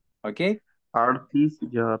 Okay. Artist,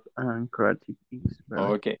 job, and creative.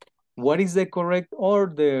 Okay. What is the correct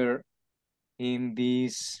order in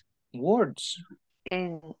these words?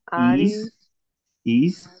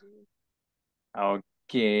 Is.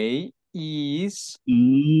 Okay. Is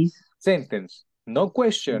sentence. No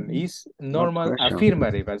question. Is normal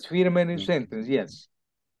affirmative. Affirmative sentence. Yes.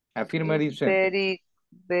 Affirmative sentence.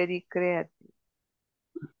 Very creative.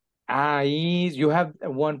 Is you have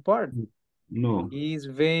one part. No. Is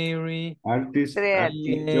very creative.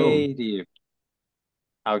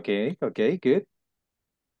 Okay, good.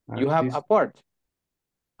 You have a part.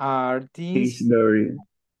 Artist.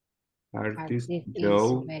 Artist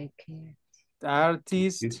Joe.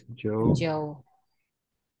 Artist Joe.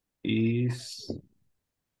 Is.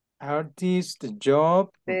 Artist job.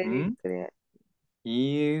 Very creative.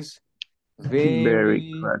 Is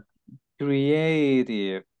very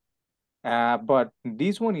creative. But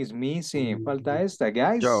this one is missing. Falta esta,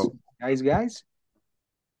 guys. Guys.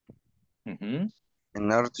 An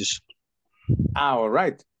artist. All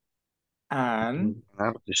right. And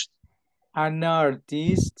an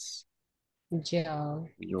artist's job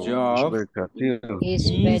is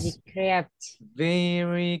very creative.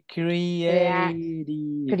 Very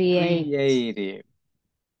creative.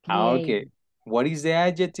 Okay. What is the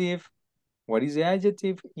adjective? What is the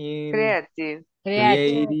adjective in creative?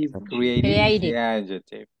 Creative is the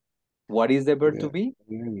adjective. What is the verb to be?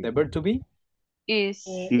 The verb to be? Is.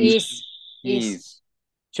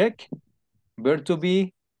 Check. Verb to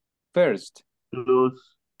be first.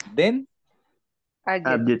 Then?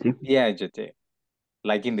 Adjective. The adjective.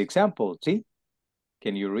 Like in the example, see?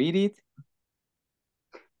 Can you read it?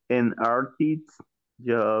 An artist's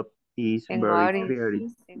job is very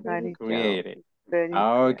creative.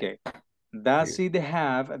 Okay. Does it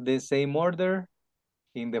have the same order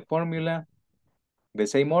in the formula? The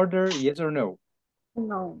same order, yes or no?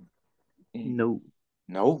 No.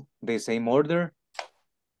 No, the same order.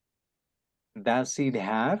 Does it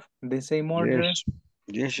have the same order?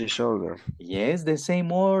 Yes, it's order. Yes, the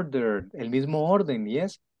same order. El mismo orden,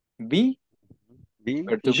 yes. Be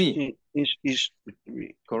or to be. Is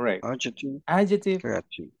correct. Adjective.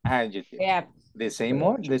 Adjective. Yeah. The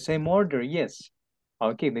same order, yes.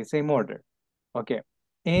 Okay, the same order. Okay.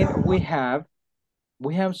 And we have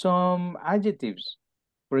some adjectives.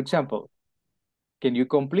 For example, can you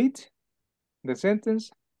complete the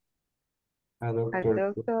sentence? A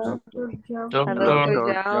doctor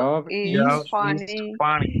job is funny.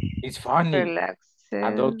 It's funny. Relaxing.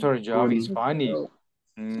 A doctor job is funny.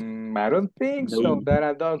 I don't think so that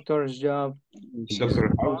a doctor's job is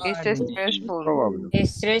stressful.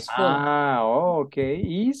 Okay.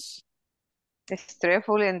 Is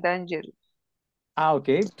stressful and dangerous.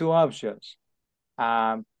 Okay, two options.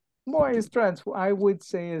 More stressful. I would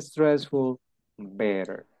say stressful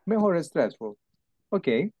better. Mejor stressful.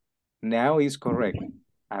 Okay. Now is correct.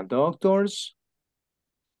 A doctor's.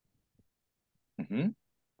 Can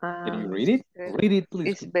you read it? Read it,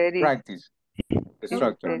 please. It's very practice. The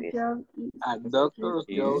structure. A doctor's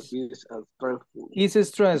job is stressful. Is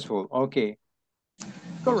stressful. Okay.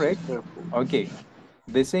 Correct. Okay.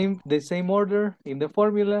 The same order in the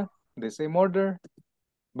formula. The same order.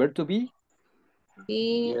 Verb to be.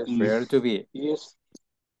 Yes. Verb to be. Yes.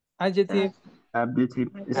 Adjective. Adjective.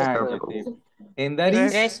 And that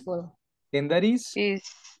is stressful. And that is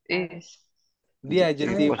the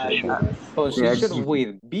adjective position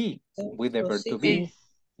with be, with the verb to be.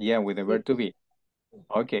 Yeah, with the verb to be.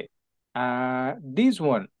 Okay. This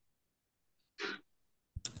one.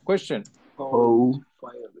 Question.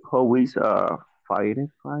 How is a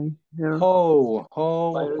Firefighter. Ho.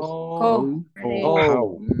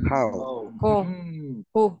 How.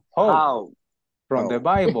 How. From the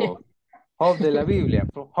Bible. Hope de la Biblia.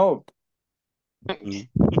 From hope. Okay.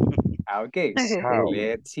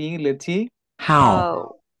 Let's see.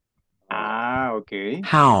 How. Okay.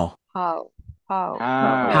 How. How.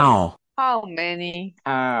 How many?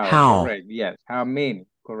 How. Correct. Yes. How many?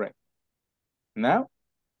 Correct. Now?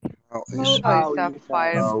 How How is is a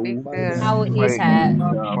firefighter? How is a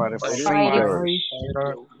firefighter?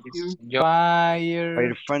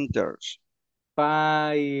 Fire. Firefighters.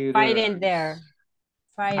 fighting there?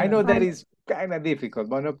 I know that is kind of difficult,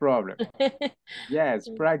 but no problem. Yes,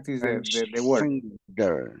 practice the word.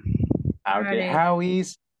 Finger. Okay, how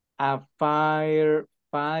is a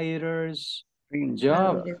firefighter's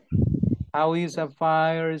job? How is a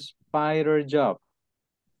firefighter job?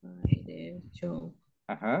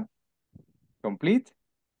 Complete?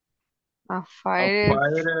 A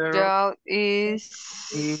fighter job is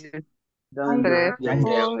Dangerous.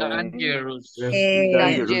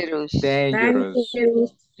 Dangerous.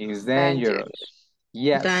 Is dangerous.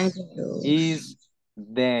 Yes, is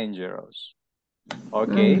dangerous.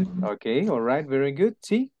 Okay, okay, all right, very good.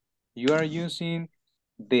 See, you are using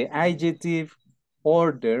the adjective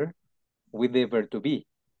order with the verb to be.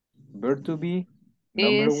 Verb to be,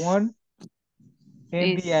 number one,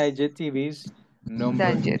 and the adjective is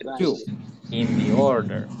number two in the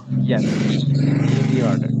order. Yes, in the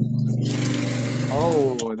order.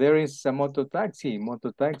 Oh, there is a motor taxi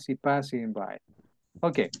passing by.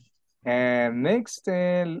 Okay, and next,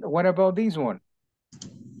 what about this one?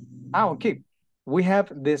 Okay, we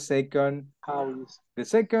have the second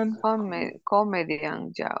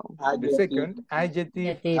comedian job. The second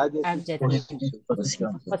adjective.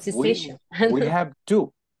 Position. We have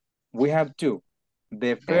two.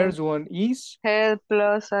 The first one is Help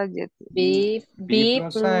plus adjective. Be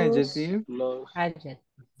plus adjective.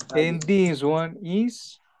 And this one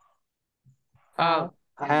is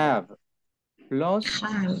have plus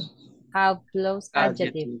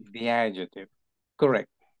adjective. the adjective. Correct.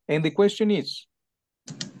 And the question is?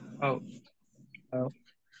 How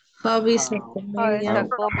is a comedian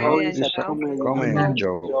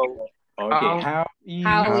Job? Okay,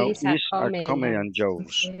 how is a comedian job?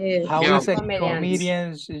 How is a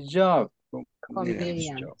comedian's job?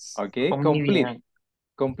 Okay,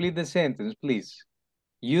 complete the sentence, please.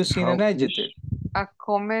 Using an adjective. A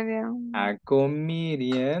comedian. A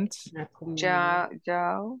comedian's job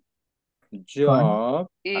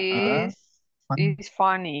is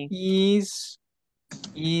funny.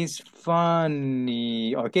 Is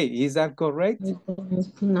funny. Okay, is that correct?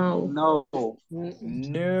 No. No.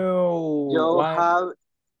 You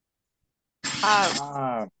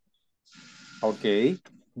have. Okay,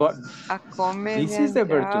 but a comedian this is the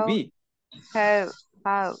verb to be. Have.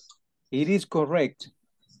 It is correct,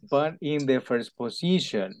 but in the first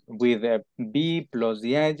position with the be plus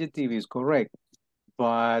the adjective is correct.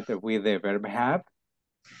 But with the verb have,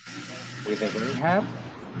 with the verb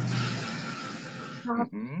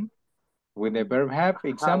have,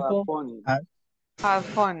 example. Have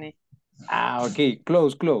funny. Okay,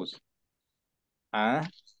 close. A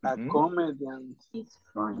comedian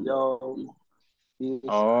job is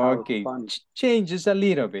Okay, changes a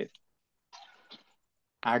little bit.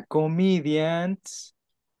 A comedian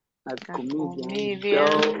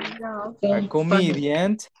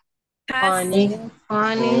Funny.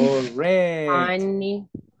 Correct. Funny.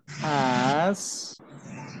 Has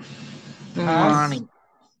A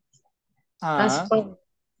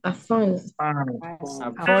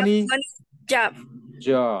funny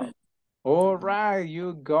job. All right,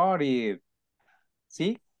 you got it.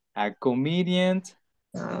 See, a comedian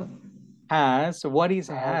has, what is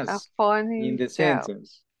has A funny in the job.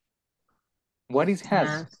 sentence? What is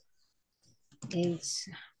has?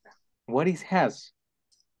 What is has?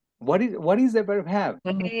 What is the verb have?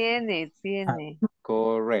 Tiene.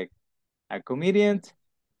 Correct. A comedian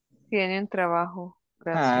Tiene un trabajo.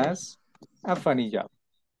 has a funny job.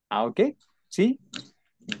 Okay, see,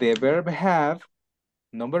 the verb have,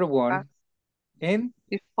 number one, and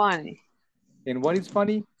it's funny. And what is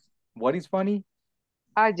funny? What is funny?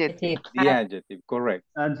 Adjective. The adjective, correct.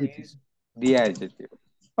 Adjective. The adjective.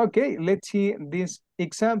 Okay, let's see this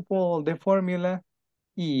example. The formula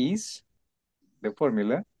is, the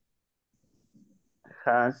formula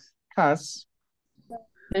Has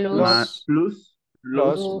plus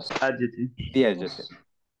adjective. the adjective.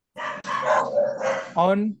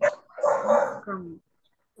 On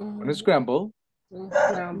scramble,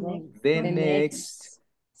 the next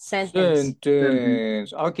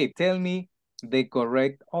sentence. Okay, tell me the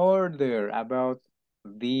correct order about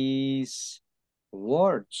these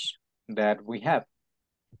words that we have.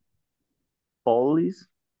 Police.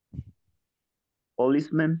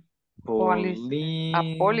 Policeman. A policeman.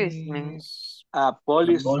 A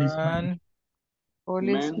Policeman.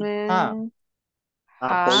 Policeman A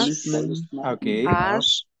has policeman Okay.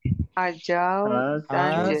 has a job Has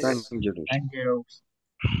Dangerous. a a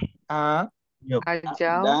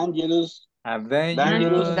job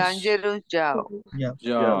dangerous dangerous job.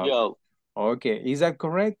 job. job. Okay, is that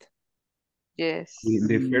correct? Yes.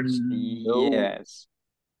 The first, Yes.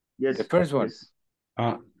 Yes. The first one.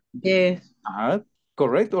 Yes. Yes.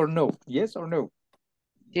 Correct or no? Yes or no?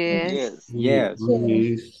 Yes. Yes.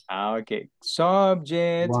 is Okay.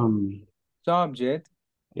 Subject. 1, Subject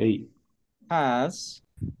 8. has.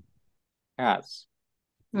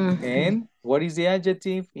 Mhm. And what is the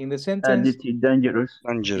adjective in the sentence? Adjective dangerous.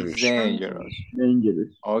 Dangerous.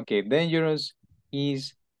 Dangerous. Okay, dangerous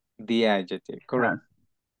is the adjective. Correct.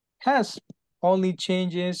 Has only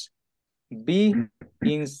changes be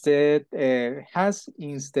instead, has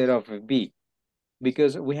instead of be,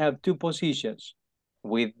 because we have two positions,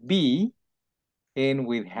 with be and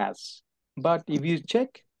with has. But if you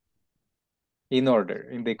check in order,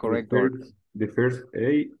 in the correct order. The first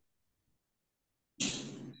A.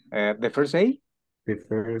 The first A? The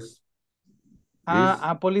first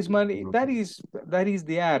A policeman, that is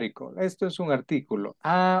the article. Esto es un artículo.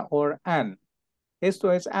 A or an. Esto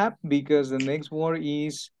es up because the next word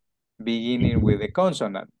is beginning with a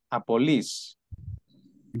consonant. A police.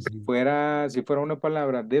 Si fuera una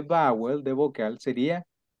palabra de vowel, de vocal, sería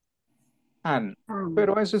an.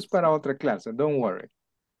 Pero eso es para otra clase. Don't worry.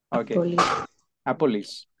 Okay. A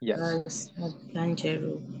police. Yes.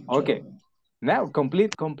 Dangerous. Okay. Now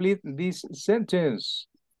complete this sentence.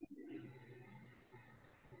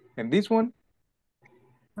 And this one?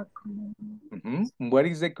 What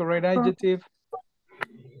is the correct adjective?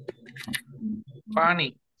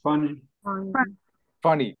 Funny. Funny.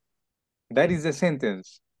 That is the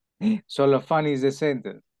sentence. Solo funny is the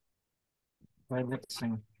sentence.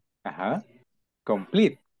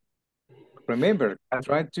 Complete. Remember,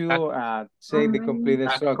 try to say the complete A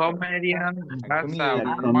structure. comedian has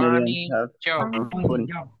comedian a funny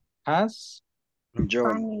job. Has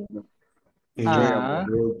Job.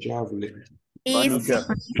 Funny job.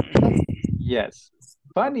 Yes.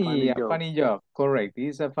 Funny, Funny a job. funny job. Correct.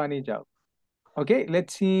 It's a funny job. Okay,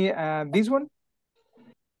 let's see this one.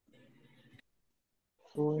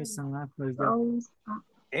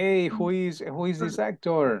 Hey, who is this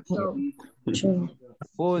actor?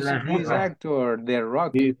 Who's this actor? The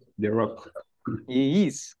Rock. The Rock. He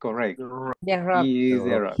is correct. The Rock. He is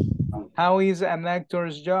the Rock. How is an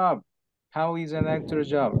actor's job? How is an actor's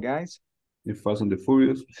job, guys? The Fast and the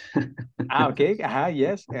Furious. Okay.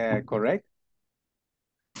 Yes. Correct.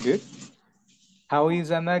 Good. How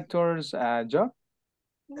is an actor's job?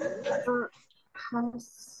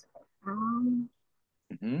 Has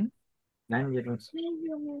Dangerous.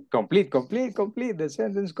 Complete. The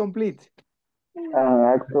sentence complete.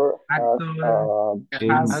 An actor has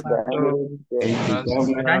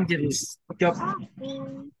Dangerous job.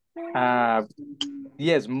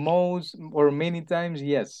 Yes, most or many times,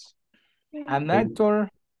 yes. An actor.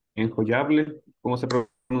 Enjoyable. ¿Cómo se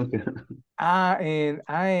pronuncia?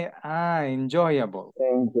 Enjoyable.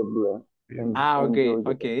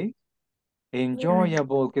 Okay.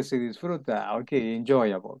 Enjoyable, que se disfruta. Okay,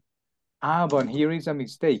 enjoyable. But here is a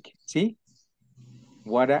mistake. See?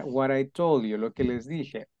 What I told you, lo que les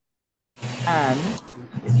dije. And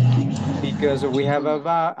because we have a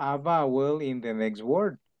vowel in the next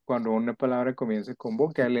word. Cuando una palabra comienza con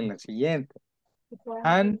vocal en la siguiente.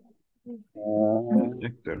 An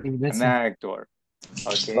actor.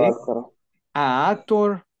 Okay.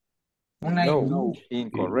 Actor. No,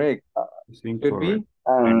 incorrect. Could be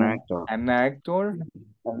An actor. an actor.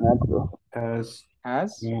 Has.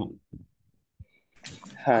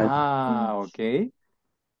 Okay.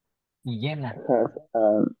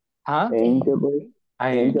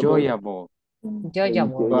 Enjoyable.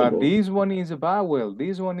 Enjoyable. But this one is a vowel.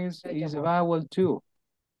 This one is a vowel too.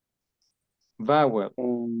 Vowel.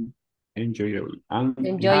 Enjoyable.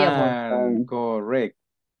 Enjoyable. Correct.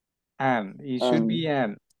 And it should be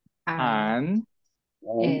an. An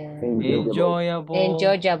enjoyable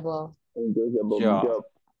job.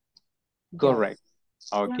 Correct.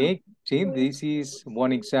 Okay. See, this is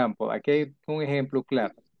one example. Okay, un ejemplo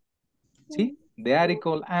claro. See, the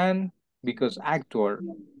article an because actor,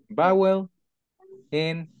 vowel,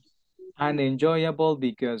 and unenjoyable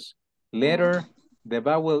because letter, the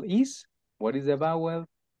vowel is, what is the vowel?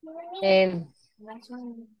 The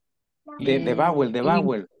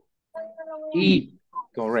vowel. E.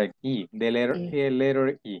 Correct, E, the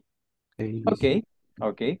letter E. Okay,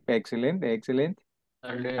 okay, excellent, excellent.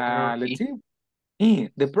 Let's see.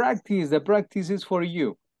 The practice is for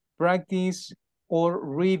you. Practice or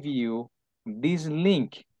review this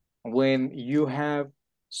link when you have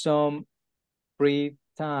some free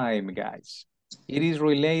time, guys. It is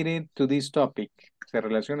related to this topic. Se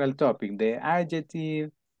relaciona al topic. The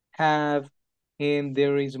adjective, have, and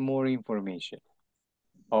there is more information.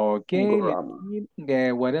 Okay, let's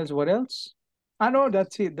see. What else? What else? Ah, no,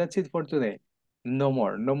 that's it. That's it for today. No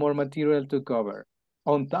more. No more material to cover.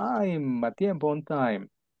 On time, a tiempo, on time.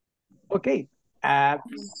 Okay.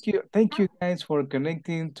 Thank you guys for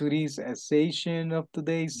connecting to this session of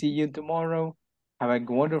today. See you tomorrow. Have a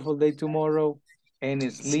wonderful day tomorrow and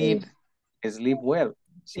sleep well.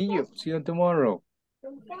 See you. See you tomorrow.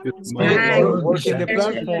 Work in the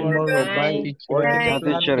platform. Bye. Work in the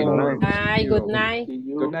Bye, teacher. Good platform. night. Bye. Good night.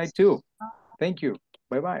 Good night too. Thank you.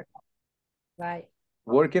 Bye-bye. Bye.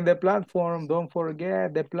 Work in the platform. Don't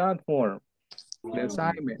forget the platform. The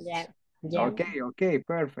assignments. Yeah. Yeah. Okay, okay,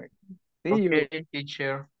 perfect. See you. Okay,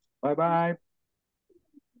 teacher. Bye-bye.